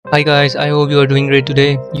Hi guys, I hope you are doing great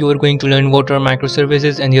today. You are going to learn what are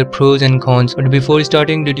microservices and their pros and cons. But before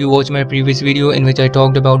starting, did you watch my previous video in which I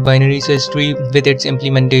talked about binary search tree with its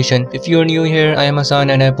implementation? If you are new here, I am Hassan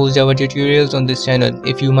and I post Java tutorials on this channel.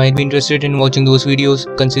 If you might be interested in watching those videos,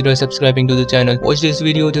 consider subscribing to the channel. Watch this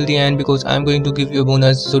video till the end because I am going to give you a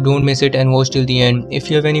bonus, so don't miss it and watch till the end. If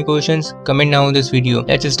you have any questions, comment down on this video.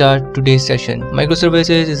 Let's start today's session.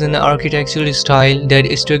 Microservices is an architectural style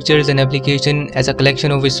that structures an application as a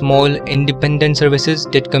collection of small independent services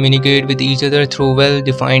that communicate with each other through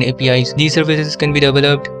well-defined APIs. These services can be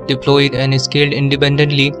developed, deployed and scaled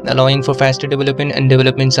independently, allowing for faster development and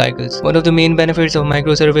development cycles. One of the main benefits of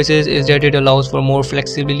microservices is that it allows for more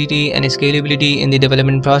flexibility and scalability in the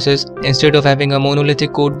development process. Instead of having a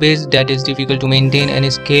monolithic code base that is difficult to maintain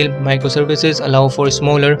and scale, microservices allow for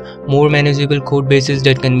smaller, more manageable code bases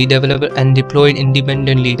that can be developed and deployed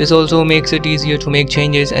independently. This also makes it easier to make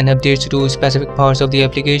changes and updates to specific parts of the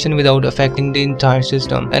application without affecting the entire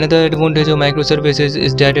system. Another advantage of microservices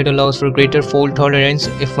is that it allows for greater fault tolerance.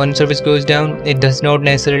 If one service goes down, it does not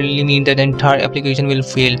necessarily mean that the entire application will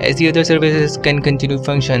fail, as the other services can continue to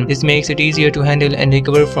function. This makes it easier to handle and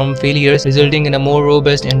recover from failures, resulting in a more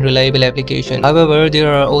robust and reliable application. However,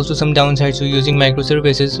 there are also some downsides to using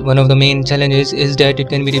microservices. One of the main challenges is that it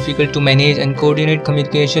can be difficult to manage and coordinate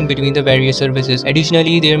communication between the various services.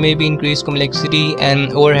 Additionally, there may be increased complexity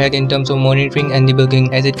and overhead in terms of monitoring and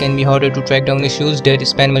debugging, as it can be harder to track down issues that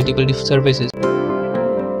span multiple services.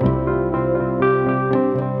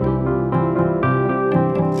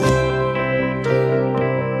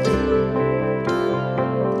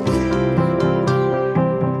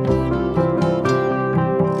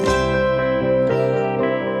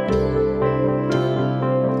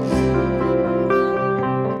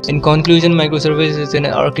 In conclusion, microservices is an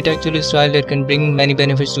architectural style that can bring many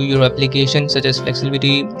benefits to your application, such as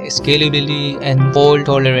flexibility, scalability, and fault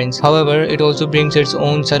tolerance. However, it also brings its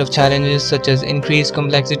own set of challenges, such as increased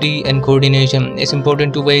complexity and coordination. It's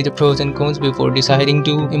important to weigh the pros and cons before deciding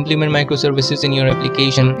to implement microservices in your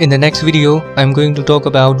application. In the next video, I'm going to talk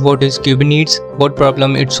about what is Kubernetes, what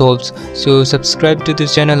problem it solves. So subscribe to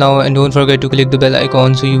this channel now and don't forget to click the bell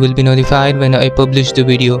icon so you will be notified when I publish the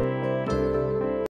video.